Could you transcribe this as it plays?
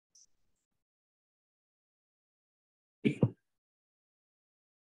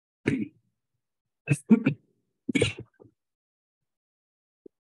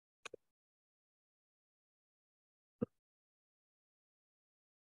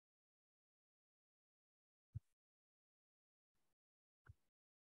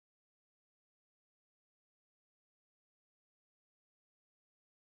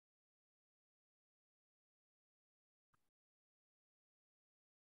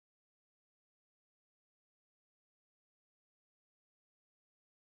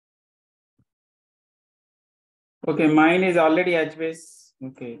Okay, mine is already HBase.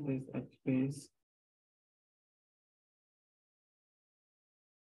 Okay, this HBase.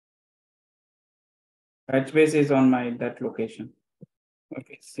 HBase is on my that location.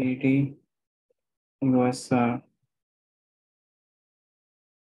 Okay, CD was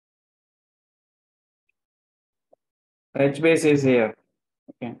HBase is here.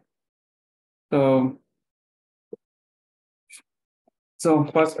 Okay, so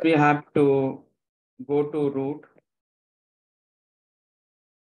first we have to go to root.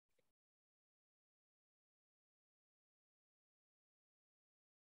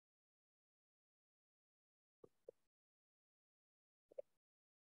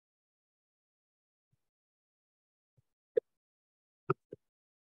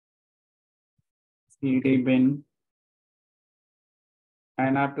 CD bin,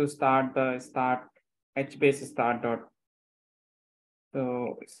 and I have to start the HBase start dot.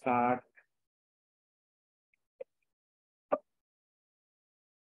 So start.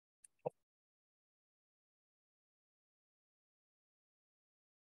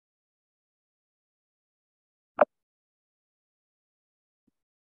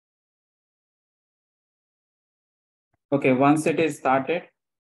 Okay, once it is started,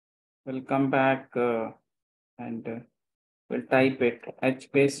 we'll come back and we'll type it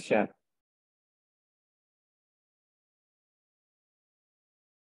HBase shell.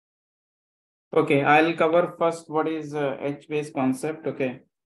 Okay, I'll cover first what is HBase concept. Okay,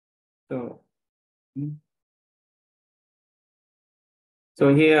 so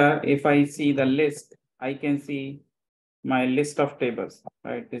here, if I see the list, I can see my list of tables,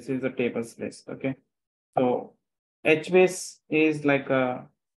 right? This is the tables list. Okay, so HBase is like a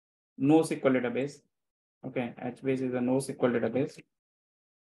NoSQL database. Okay, HBase is a NoSQL database,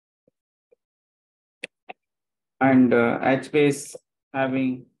 and HBase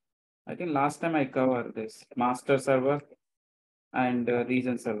having, I think last time I covered this master server and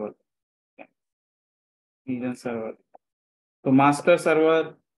region server. Okay. Region server. So master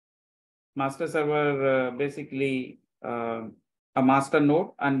server basically a master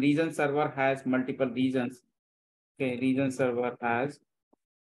node, and region server has multiple regions. Okay, region server has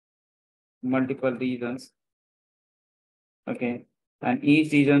multiple regions. Okay, and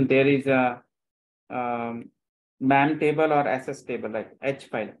each region there is a MAM table or SS table, like H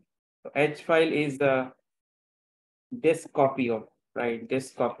file. So H file is the disk copy of, right?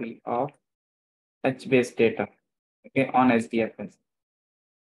 Disk copy of HBase data. Okay, on SDFS.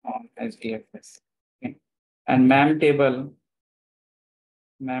 On SDFS. Okay, and MAM table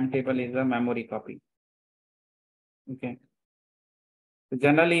is a memory copy. Okay. So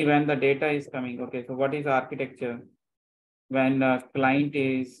generally, when the data is coming, okay, so what is the architecture? When a client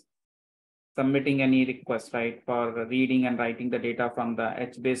is submitting any request, right, for reading and writing the data from the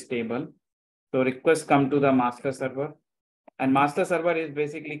HBase table, so requests come to the master server, and master server is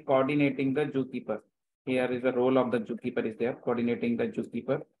basically coordinating the zookeeper. Here is the role of the zookeeper is there, coordinating the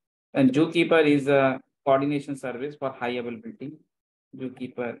zookeeper. And zookeeper is a coordination service for high availability.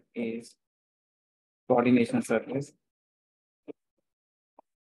 Zookeeper is coordination service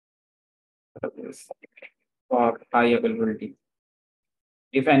for high availability.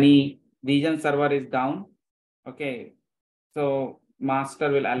 If any region server is down, okay, so master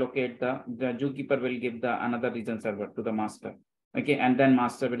will allocate the zookeeper will give the another region server to the master. Okay, and then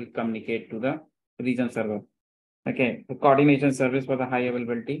master will communicate to the region server. Okay, the coordination service for the high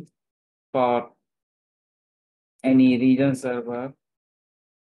availability for any region server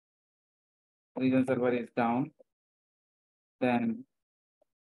is down, then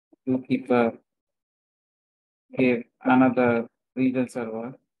zookeeper give another region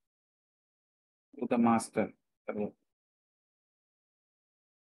server to the master server.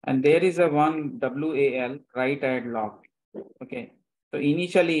 And there is a one WAL, write add log. Okay, so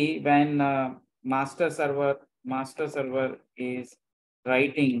initially when master server is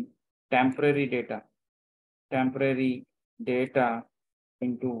writing temporary data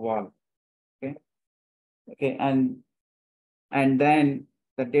into wall. Okay, and then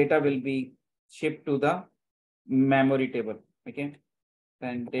the data will be shipped to the memory table. Okay,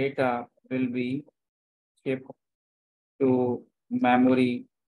 then data will be shipped to memory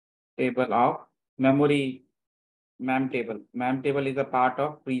table of memory MAM table. MAM table is a part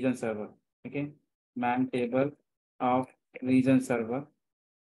of region server. Okay. MAM table of region server.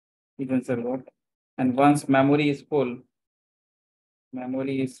 Region server. And once memory is full,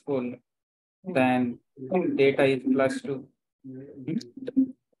 then data is flushed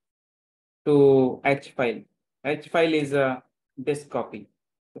to H file. H file is a disk copy.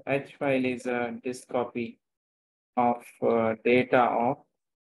 So H file is a disk copy of data of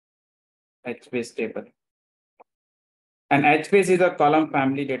HBase table. And HBase is a column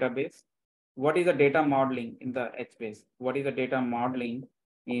family database. What is the data modeling in the HBase? What is the data modeling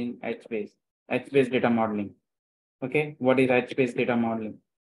in HBase? HBase data modeling. Okay, what is HBase data modeling?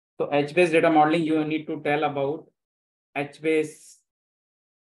 So HBase data modeling, you need to tell about HBase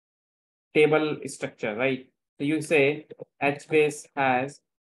table structure, right? So you say HBase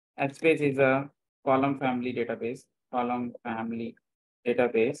is a column family database. Column family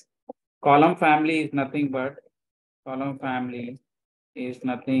database. Column family is nothing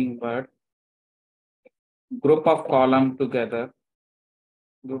but group of column together.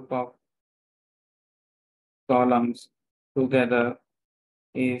 Group of columns together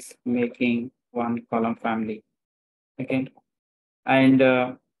is making one column family. Okay, and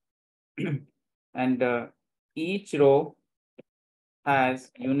each row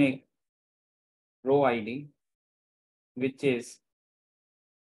has unique row ID, which is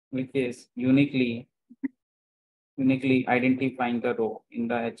uniquely identifying the row in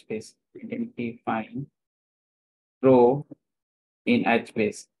the HBase. Identifying row in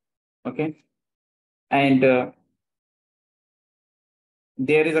HBase. Okay, and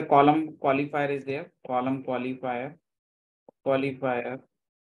there is a column qualifier is there. Column qualifier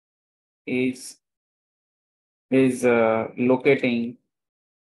is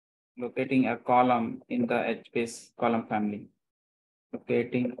locating a column in the HBase column family.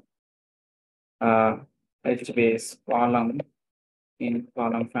 Locating HBase column in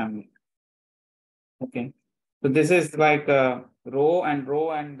column family. Okay, so this is like row and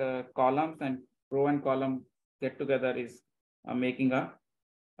columns, and row and column get together is making a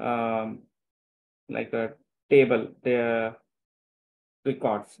like a table. The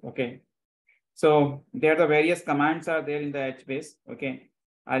records. Okay, so there the various commands are there in the HBase. Okay,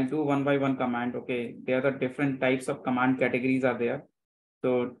 I'll do one by one command. Okay, there are the different types of command categories are there.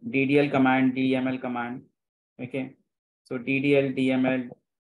 So DDL command, DML command. Okay, so DDL, DML.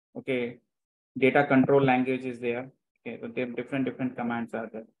 Okay, data control language is there. Okay, so there are different commands are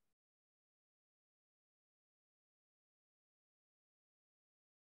there.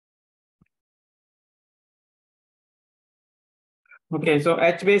 Okay, so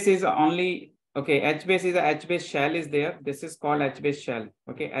HBase is only HBase is a HBase shell is there. This is called HBase shell.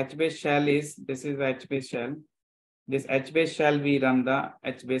 Okay, HBase shell is this is the HBase shell. This HBase shell we run the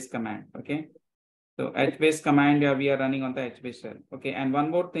HBase command. Okay, so HBase command we are running on the HBase shell. Okay, and one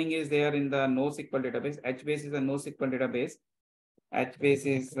more thing is there in the NoSQL database. HBase is a NoSQL database. HBase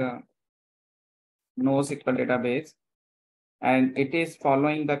is NoSQL database, and it is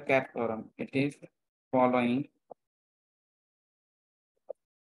following the CAP theorem. It is following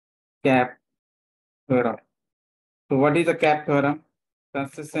CAP theorem. So what is the CAP theorem?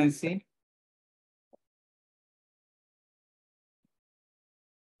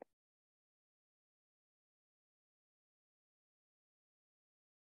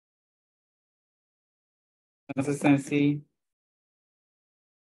 Consistency,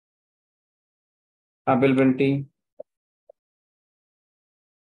 availability,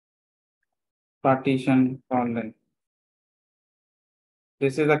 partition, tolerance.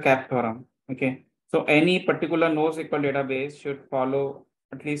 This is the CAP theorem. Okay. So any particular NoSQL database should follow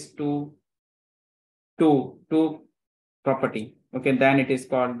at least two property. Okay, then it is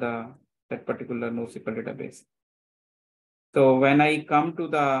called that particular NoSQL database. So when I come to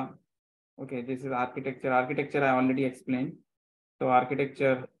the this is architecture. Architecture I already explained. So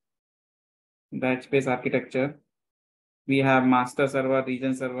architecture, the HBase architecture, we have master server,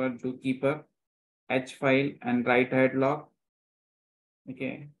 region server, zookeeper, H file, and write ahead log.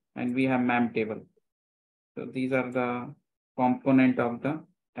 Okay, and we have MAM table. So these are the component of the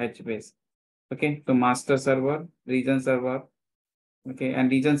HBase. Okay, so master server, region server. Okay,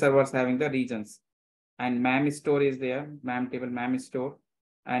 and region servers having the regions, and MAM store is there. MAM table, MAM store,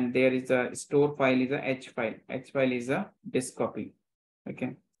 and there is a store file is a H file. H file is a disk copy.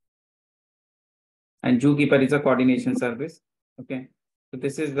 Okay, and zookeeper is a coordination service. Okay, so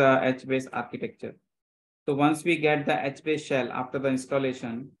this is the HBase architecture. So once we get the HBase shell after the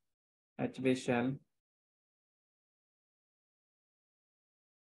installation, HBase shell,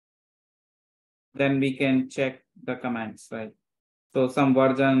 then we can check the commands, right? So some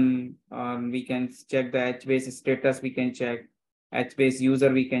version, we can check the HBase status, we can check HBase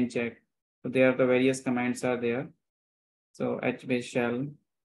user, we can check. So there the various commands are there. So HBase shell.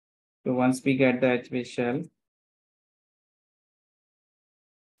 So once we get the HBase shell,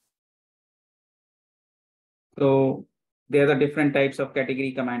 so there are the different types of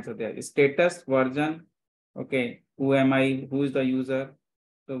category commands are there. Status, version, okay, who am I, who is the user?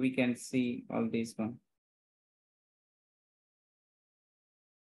 So we can see all these one.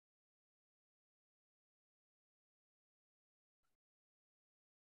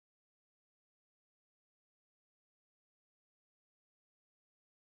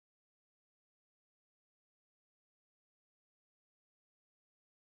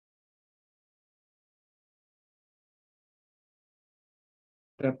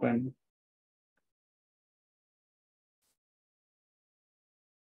 Step one.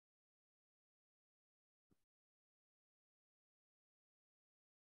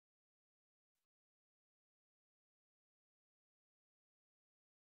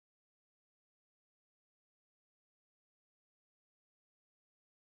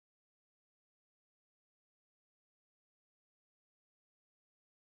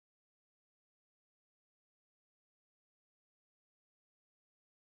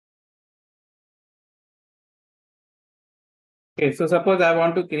 Okay, so suppose I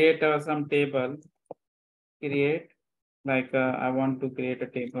want to create some table, create, like I want to create a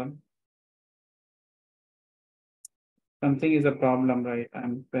table. Something is a problem, right?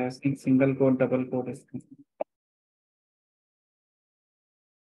 I'm pressing single quote, double quote.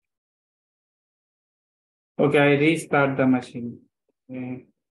 Okay, I restart the machine. Okay,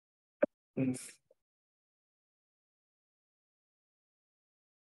 yes.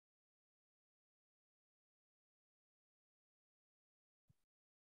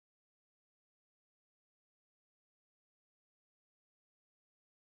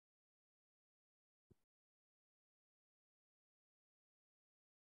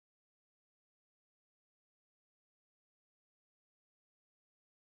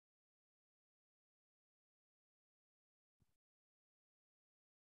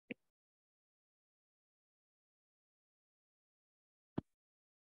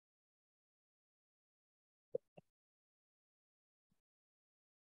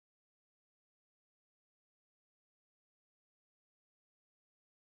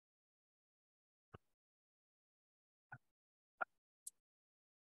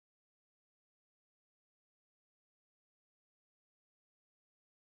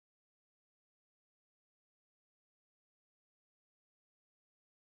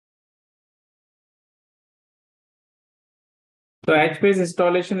 So HBase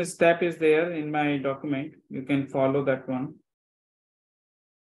installation step is there in my document. You can follow that one.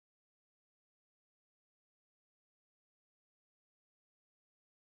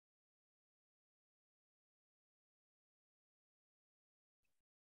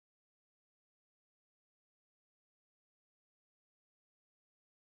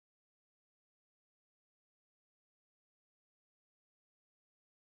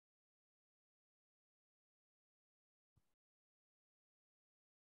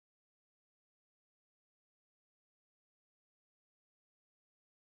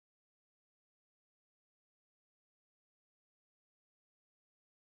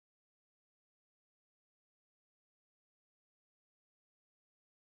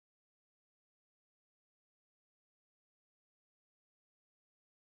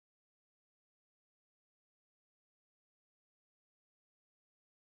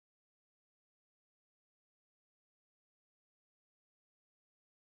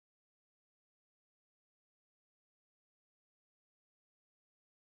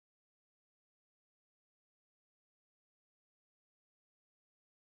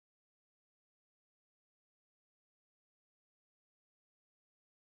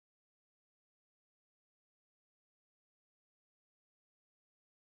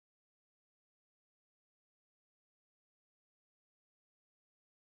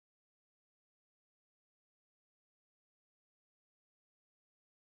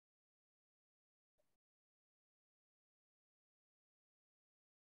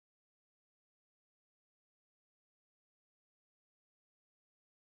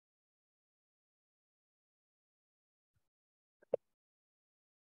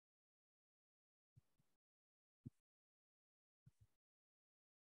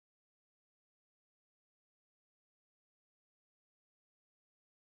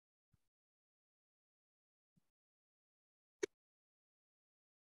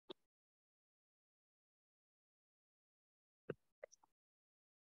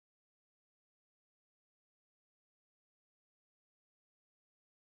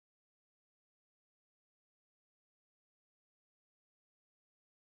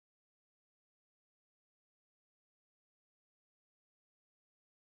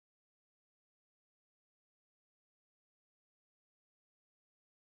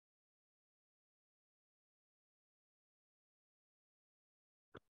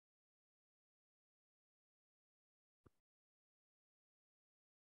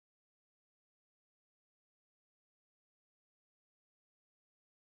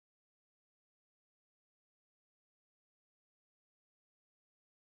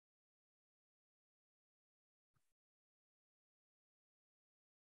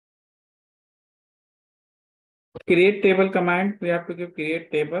 Create table command, we have to give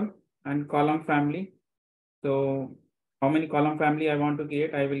create table and column family. So how many column family I want to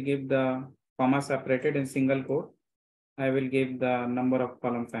create? I will give the comma separated in single quote. I will give the number of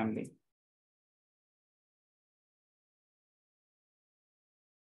column family.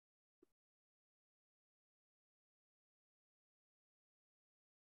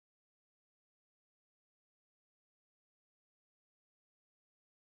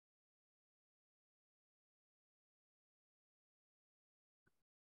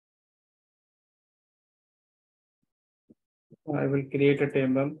 So I will create a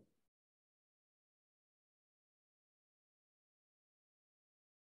table.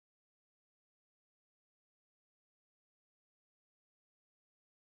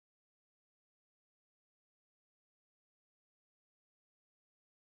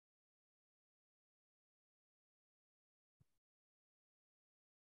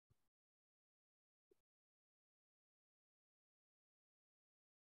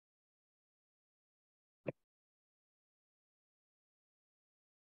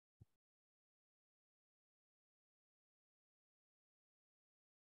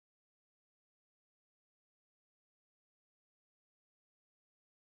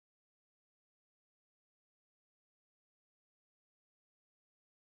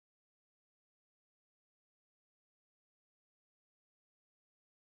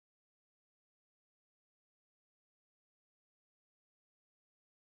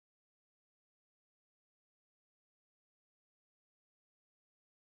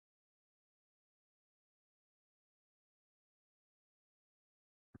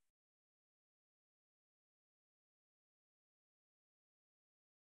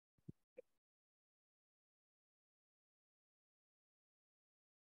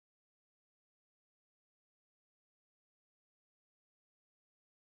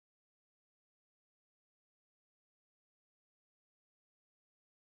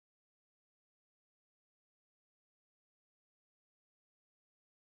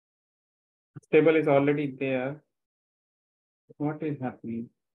 Table is already there. What is happening?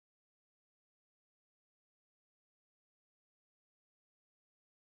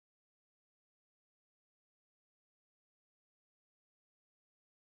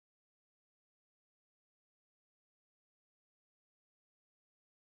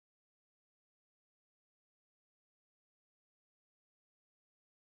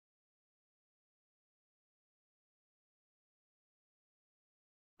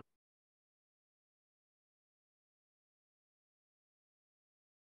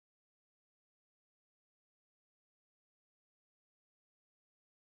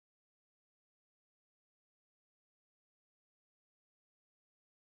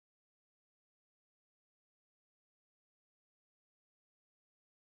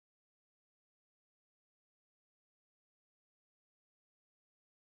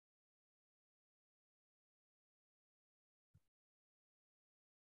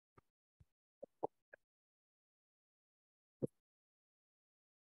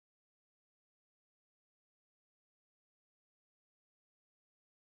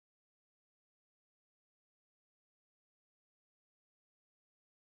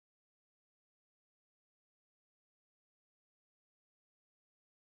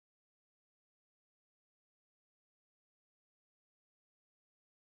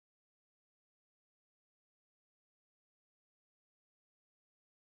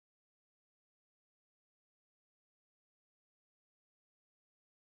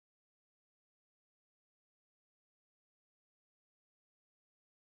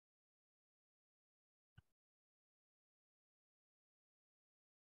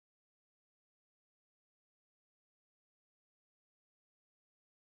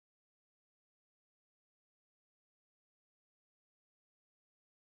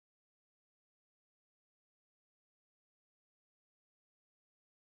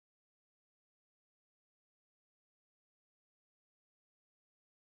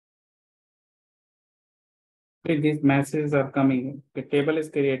 These messages are coming. The table is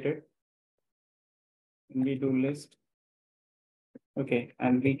created. We do list. Okay,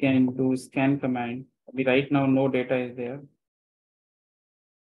 and we can do scan command. We right now no data is there.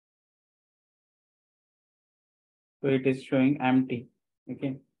 So it is showing empty.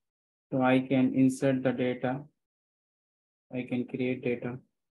 Okay. So I can insert the data. I can create data.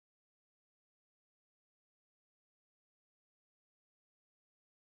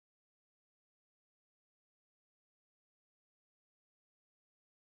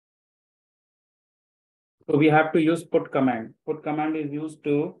 So we have to use put command. Put command is used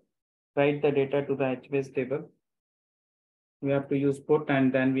to write the data to the HBase table. we have to use put,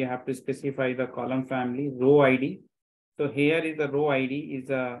 and then we have to specify the column family, row ID. So here is the row ID is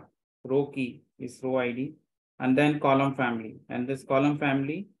a row key is row ID, and then column family, and this column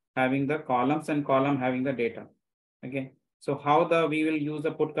family having the columns and column having the data. Okay. So how we will use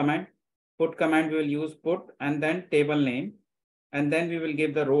the put command? Put command we will use put and then table name, and then we will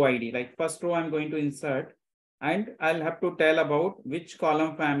give the row ID. Like first row I'm going to insert, and I'll have to tell about which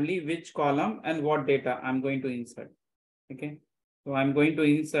column family, which column, and what data I'm going to insert. Okay. So I'm going to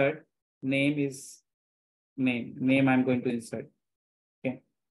insert name is name I'm going to insert. Okay.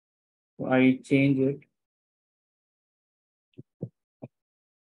 So I change it.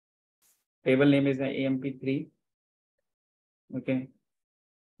 Table name is AMP3. Okay.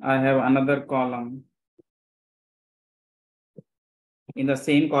 I have another column. In the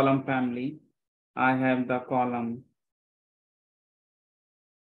same column family, I have the column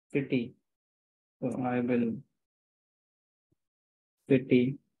city. So I will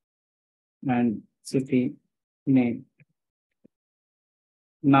city and city name.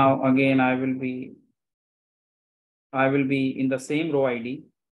 Now again, I will be in the same row ID.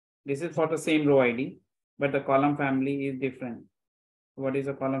 This is for the same row ID, but the column family is different. What is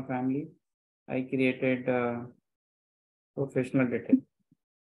a column family? I created professional data.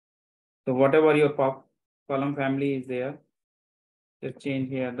 So whatever your column family is there, just change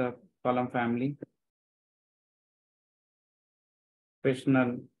here the column family.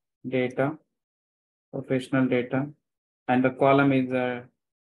 Professional data, and the column is a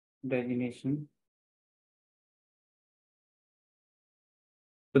designation.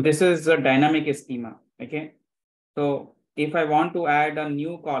 So this is a dynamic schema. Okay. So if I want to add a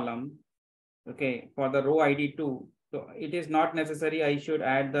new column, okay, for the row ID 2, so it is not necessary I should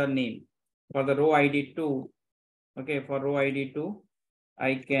add the name. For the row ID 2, okay, for row ID 2,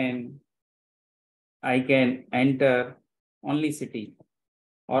 I can enter only city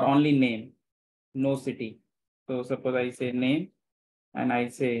or only name, no city. So suppose I say name and I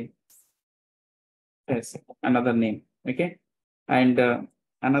say yes, another name. Okay. And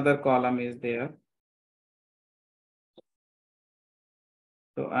another column is there.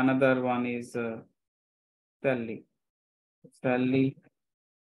 So another one is Sally. Sally.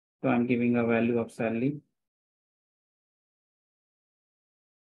 So I'm giving a value of Sally.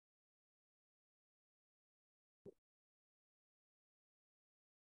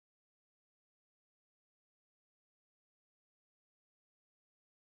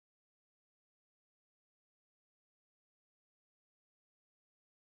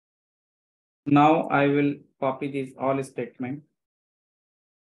 Now I will copy this all statement.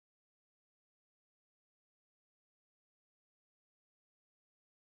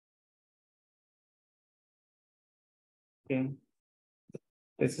 Okay.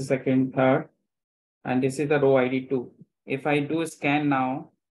 This is second, third, and this is the row ID 2. If I do scan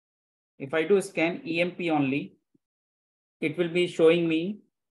now, if I do scan EMP only, it will be showing me,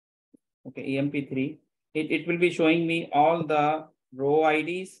 okay, EMP3, it will be showing me all the row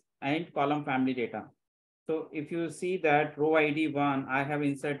IDs and column family data. So if you see that row ID 1, I have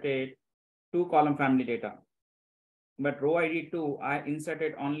inserted 2 column family data. But row ID 2, I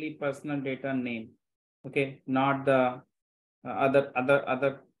inserted only personal data name. Okay, not the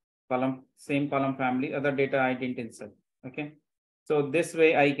other column, same column family, other data I didn't insert. Okay. So this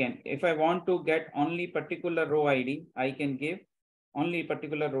way I can, if I want to get only particular row ID, I can give only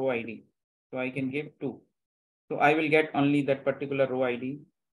particular row ID. So I can give 2. So I will get only that particular row ID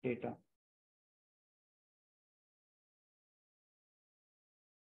data.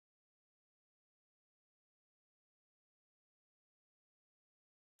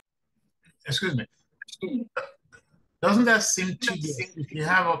 Excuse me. Doesn't that seem tedious if you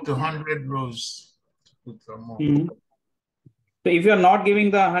have up to 100 rows to put some more? So if you are not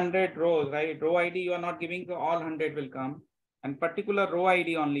giving the 100 rows, right, row ID, you are not giving, the all 100 will come, and particular row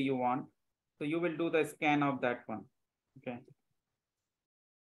ID only you want. So you will do the scan of that one. Okay.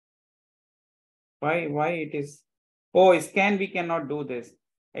 Why it is? Oh, scan, we cannot do this.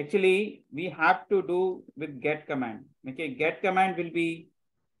 Actually, we have to do with get command. Okay, get command will be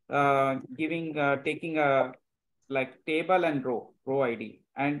taking a like table and row ID,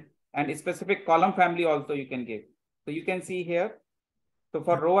 and a specific column family also you can give. So you can see here. So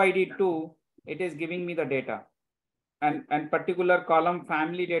for row ID 2, it is giving me the data, and particular column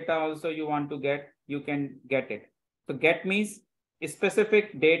family data also you want to get, you can get it. So get means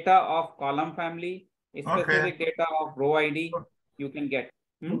specific data of column family, specific data of row ID, you can get.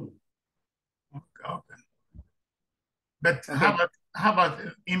 Okay. But okay. How about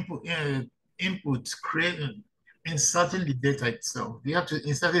inputs creating inserting the data itself? Do you have to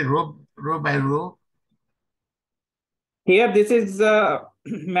insert it row by row? Here, this is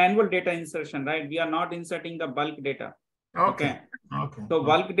manual data insertion, right? We are not inserting the bulk data. Okay. Okay. So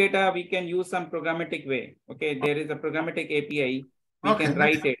bulk data, we can use some programmatic way. Okay. There is a programmatic API. We Okay. can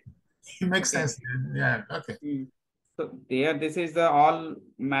write it. It makes Okay. sense. Yeah. Okay. So there, this is the all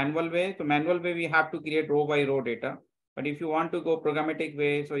manual way. So manual way, we have to create row by row data. But if you want to go programmatic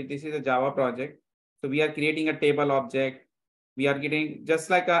way, so this is a Java project. So we are creating a table object. We are getting just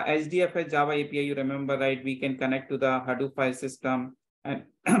like a HDFS Java API, you remember, right? We can connect to the Hadoop file system and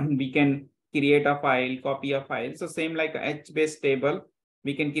we can create a file, copy a file. So same like a H-based table,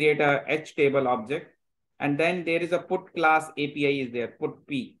 we can create a H table object. And then there is a put class API is there, put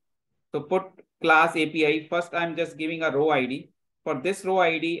P. So put class API, first I'm just giving a row ID. For this row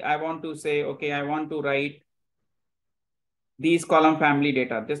ID, I want to say, okay, I want to write these column family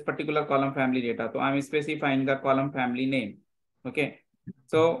data, this particular column family data. So I'm specifying the column family name. Okay.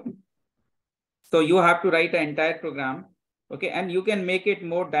 So you have to write an entire program. Okay. And you can make it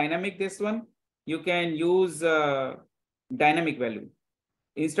more dynamic. This one, you can use dynamic value.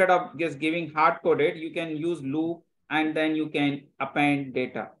 Instead of just giving hard coded, you can use loop and then you can append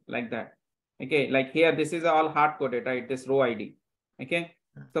data like that. Okay. Like here, this is all hard coded, right? This row ID. Okay.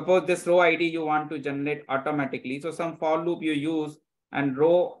 Suppose this row ID you want to generate automatically. So some for loop you use and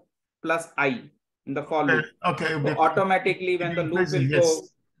row plus I in the for loop. Okay. So automatically when the loop will go, Yes.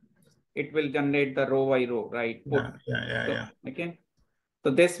 it will generate the row by row, right? Put. Yeah. Okay.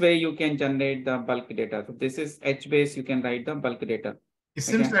 So this way you can generate the bulk data. So this is H-base, you can write the bulk data. It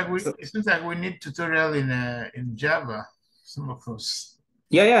seems like So, we need tutorial in Java. Some of us.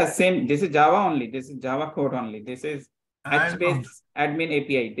 yeah, same. This is Java only. This is Java code only. This is I know. H-based admin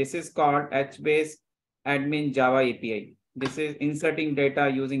API. This is called H-based admin Java API. This is inserting data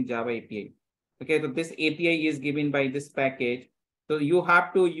using Java API. Okay, so this API is given by this package. So you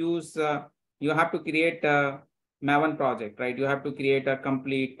have to use, you have to create a Maven project, right? You have to create a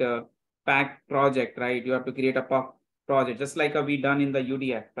complete pack project, right? You have to create a project, just like we done in the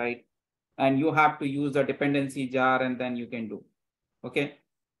UDF, right? And you have to use the dependency jar and then you can do. Okay.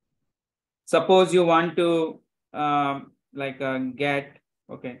 Suppose you want to get,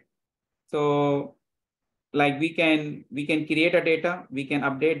 okay. So like we can create a data, we can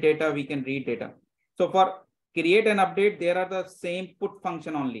update data, we can read data. So for create and update, there are the same put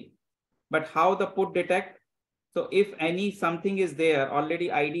function only. But how the put detect? So if any something is there,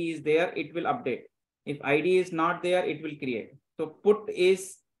 already ID is there, it will update. If ID is not there, it will create. So put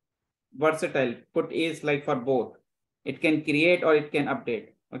is versatile. Put is like for both. It can create or it can update.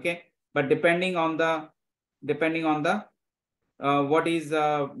 Okay. But depending on the what is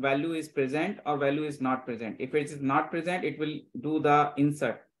value is present or value is not present. If it is not present, it will do the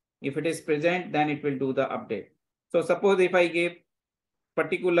insert. If it is present, then it will do the update. So suppose if I give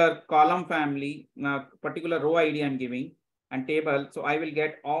particular column family, particular row ID I'm giving and table, so I will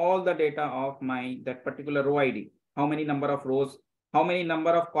get all the data of my that particular row ID. How many number of rows, how many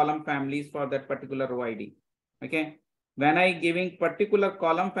number of column families for that particular row ID. Okay. When I giving particular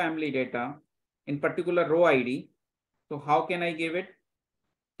column family data in particular row ID, so how can I give it?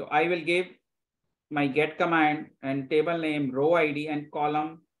 So I will give my get command and table name, row ID and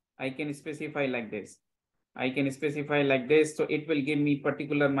column. I can specify like this. I can specify like this. So it will give me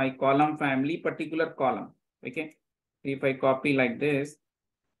particular my column family, particular column. Okay. If I copy like this,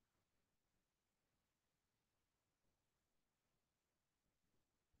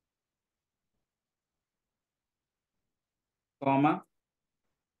 comma.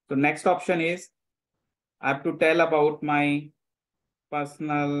 So next option is I have to tell about my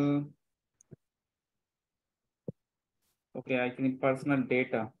personal. Okay, I can personal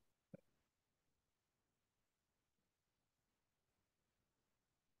data.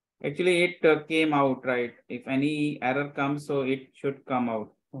 Actually, it came out, right? If any error comes, so it should come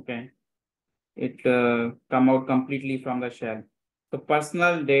out. Okay. It come out completely from the shell. So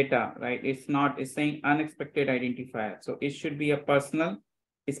personal data, right? It's saying unexpected identifier. So it should be a personal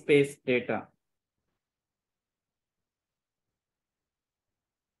space data.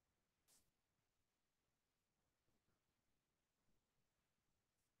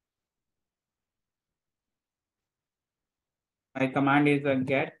 My command is a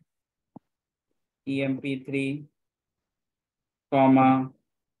get emp3, comma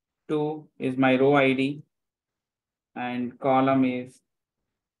 2 is my row ID and column is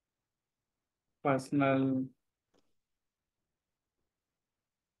personal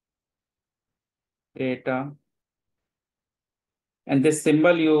data. And this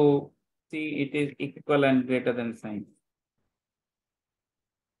symbol you see it is equal and greater than sign.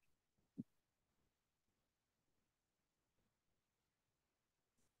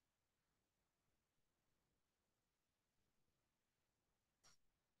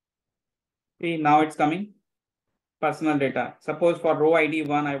 See, now it's coming. Personal data. Suppose for row ID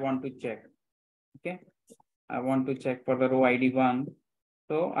 1, I want to check. Okay. I want to check for the row ID 1.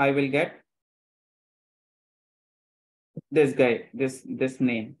 So I will get this guy, this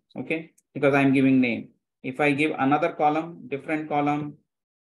name. Okay. Because I'm giving name. If I give another column, different column,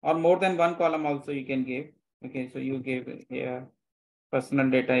 or more than one column also you can give. Okay. So you give here personal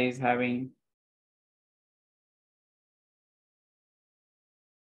data is having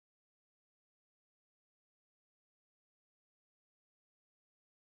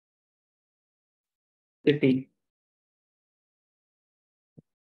city.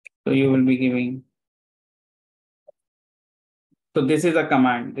 So you will be giving. So this is a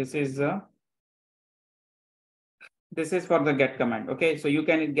command. This is for the get command. Okay. So you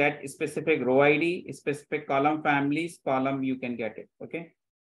can get specific row ID, specific column families, column you can get it. Okay.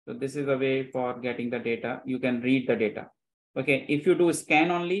 So this is a way for getting the data. You can read the data. Okay. If you do scan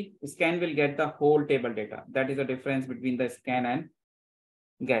only, scan will get the whole table data. That is the difference between the scan and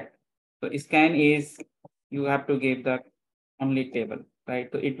get. So scan is you have to give the only table, right?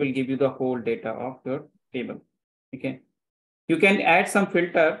 So it will give you the whole data of your table. Okay. You can add some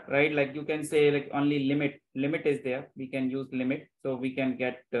filter, right? Like you can say like only limit is there. We can use limit. So we can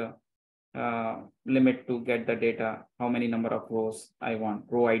get limit to get the data, how many number of rows I want,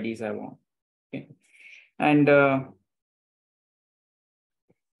 row IDs I want. Okay. And there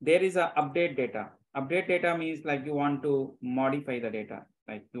is a update data. Update data means like you want to modify the data,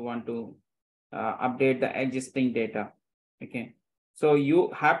 like you want to update the existing data. Okay. So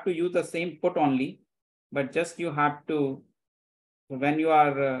you have to use the same put only, but just you have to, when you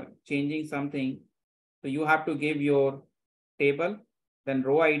are changing something, so you have to give your table, then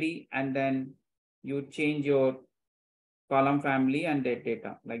row ID, and then you change your column family and that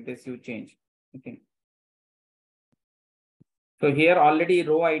data like this you change. Okay. So here already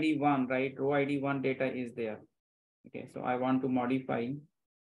row ID 1, right? Row ID 1 data is there. Okay. So I want to modify.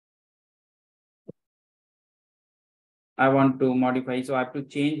 So I have to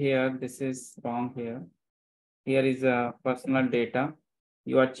change here. This is wrong here. Here is a personal data.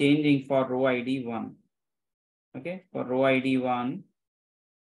 You are changing for row ID 1. Okay. For row ID 1,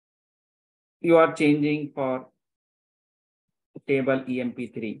 you are changing for table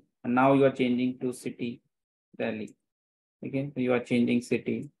EMP3. And now you are changing to city Delhi. Okay. So you are changing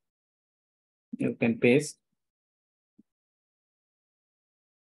city. You can paste.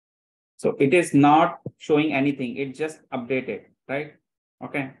 So it is not showing anything. It just updated, right?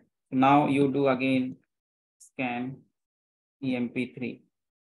 Okay. Now you do again scan EMP3.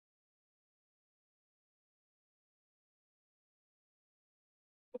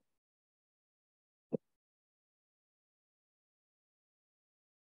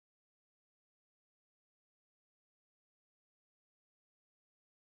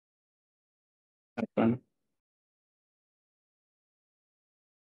 Happen.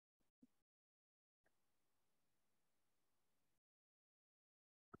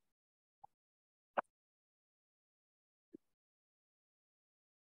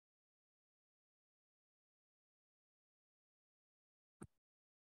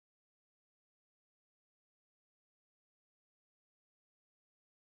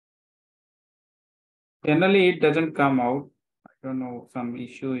 Generally, it doesn't come out. I don't know, some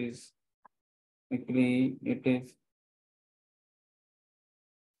issue is actually it is.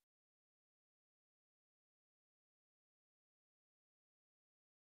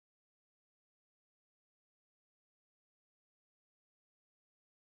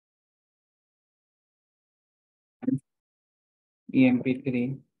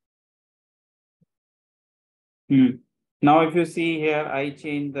 EMP3. Now, if you see here, I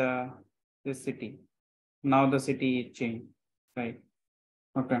change this city. Now the city is changed, right?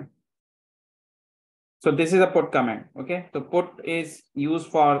 Okay. So this is a put command. Okay. So put is used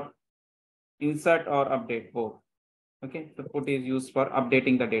for insert or update both. Okay. So put is used for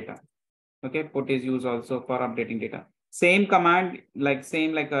updating the data. Okay. Put is used also for updating data. Same command, like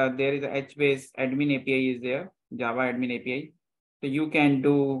there is a HBase admin API is there, Java admin API. So you can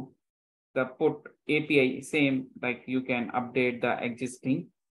do the put API same, like you can update the existing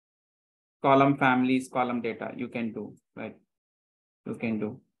column families, column data you can do, right? You can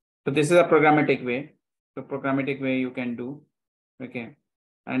do. So this is a programmatic way. So programmatic way you can do. Okay.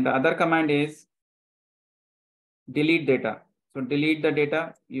 And the other command is delete data. So delete the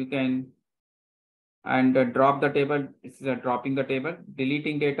data you can, and drop the table. This is a dropping the table,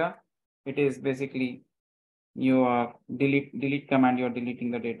 deleting data. It is basically you are delete command, you are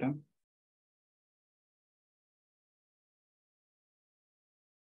deleting the data.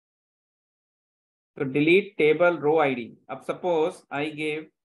 So delete table row ID. Suppose I gave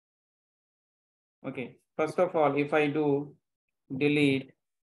Okay, first of all, if I do delete,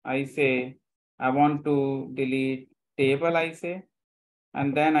 I say I want to delete table, I say,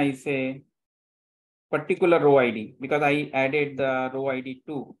 and then I say particular row ID because I added the row ID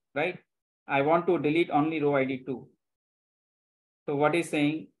 2, right? I want to delete only row ID 2. So what is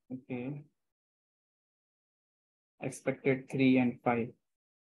saying? Okay, expected 3 and 5.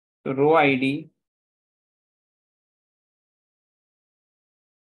 So row ID,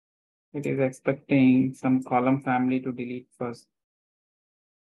 it is expecting some column family to delete first.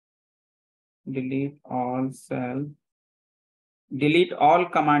 Delete all cell. Delete all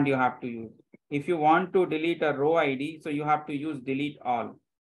command you have to use. If you want to delete a row ID, so you have to use delete all.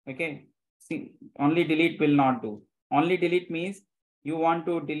 Okay. See, only delete will not do. Only delete means you want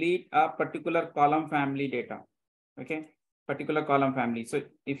to delete a particular column family data. Okay. Particular column family. So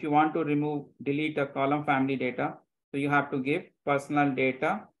if you want to delete a column family data, so you have to give personal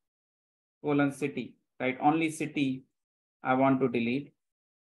data colon city, right? Only city I want to delete.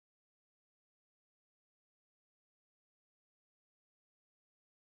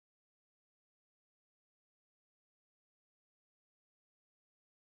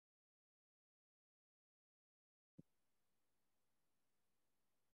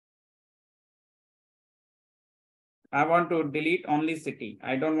 I want to delete only city.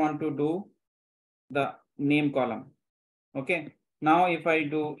 I don't want to do the name column. Okay. Now if I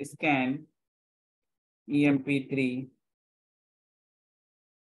do scan EMP3,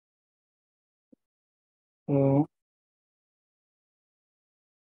 so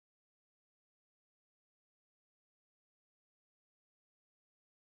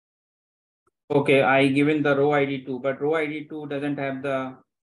okay, I given the row ID 2, but row ID 2 doesn't have the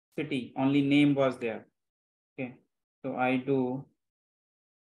city, only name was there. Okay. So I do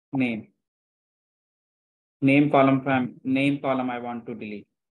name. Name column I want to delete.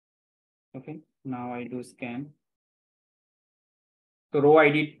 Okay. Now I do scan. So row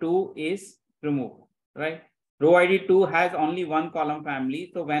ID 2 is removed, right? Row ID 2 has only one column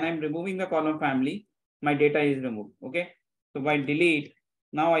family. So when I'm removing the column family, my data is removed. Okay. So by delete,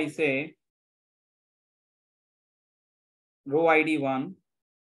 now I say row ID 1.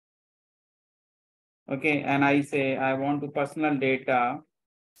 Okay. And I say I want to personal data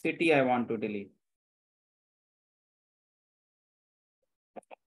city I want to delete.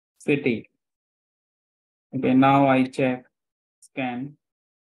 City. Okay. Now I check scan.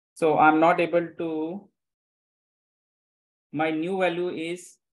 So I'm not able to, my new value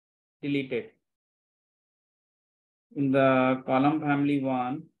is deleted. In the column family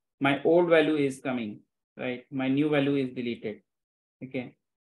 1, my old value is coming, right? My new value is deleted. Okay.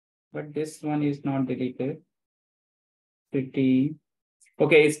 But this one is not deleted. City.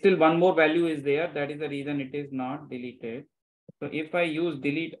 Okay, still one more value is there. That is the reason it is not deleted. So if I use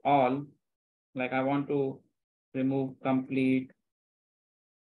delete all, like I want to remove complete.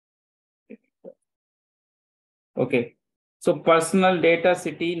 Okay. So personal data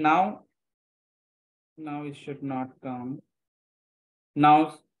city now it should not come.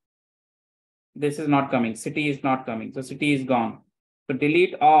 Now this is not coming. City is not coming. So city is gone. So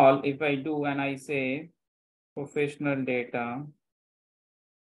delete all if I do and I say professional data.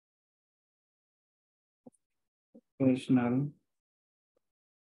 Professional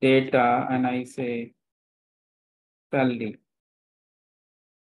data and I say salary.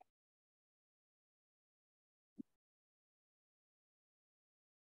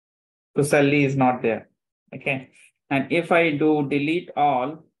 So salary is not there. Okay. And if I do delete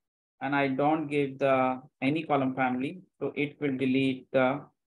all and I don't give the any column family, so it will delete the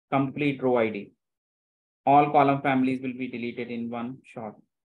complete row ID. All column families will be deleted in one shot.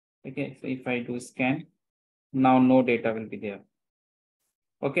 Okay. So if I do scan, now no data will be there.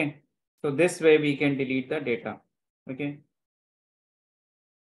 Okay. So this way we can delete the data. Okay.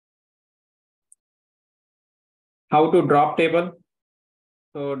 How to drop table?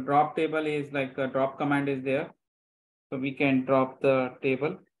 So drop table is like a drop command is there. So we can drop the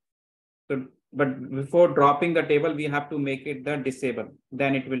table. So, but before dropping the table, we have to make it the disable,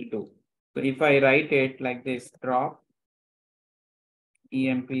 then it will do. So if I write it like this, drop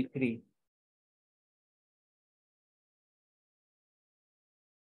EMP3.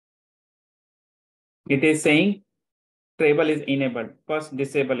 It is saying table is enabled. First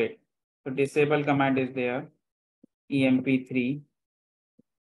disable it. So disable command is there, EMP3.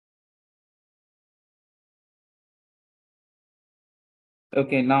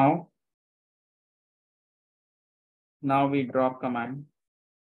 Okay, now we drop command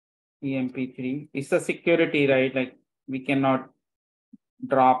EMP3. It's a security, right? Like we cannot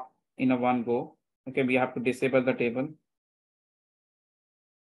drop in a one go. Okay, we have to disable the table.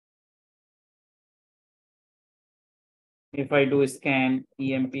 If I do scan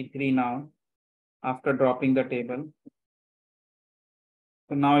EMP3 now, after dropping the table,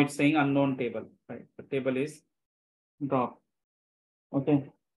 so now it's saying unknown table, right? The table is dropped. Okay.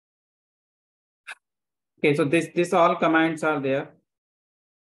 Okay, so this all commands are there.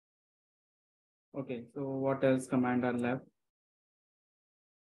 Okay, so what else command are left?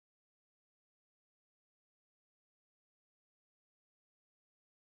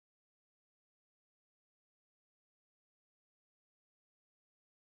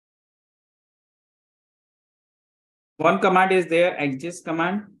 One command is there, exist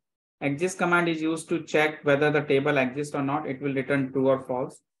command. Exist command is used to check whether the table exists or not. It will return true or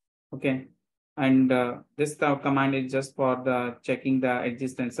false. Okay. And this command is just for the checking the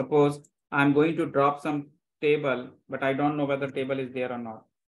existence. Suppose I'm going to drop some table, but I don't know whether table is there or not.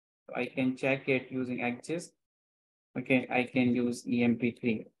 So I can check it using exist. Okay, I can use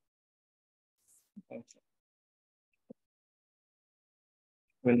EMP3. Okay.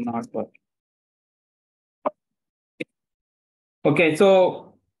 Will not work. Okay,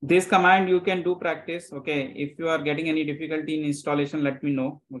 so this command you can do practice. Okay, if you are getting any difficulty in installation, let me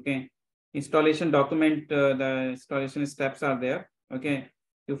know. Okay, installation document, the installation steps are there. Okay,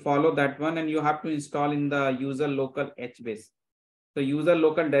 you follow that one and you have to install in the user local HBase. So user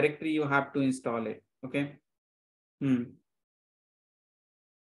local directory, you have to install it. Okay.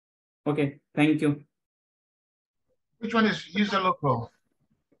 Okay, thank you. Which one is user local?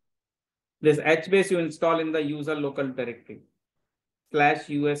 This HBase you install in the user local directory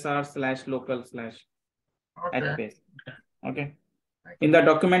 /usr/local/HBase. Okay. In the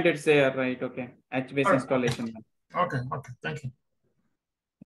document it's there, right? Okay. HBase installation. Okay, thank you.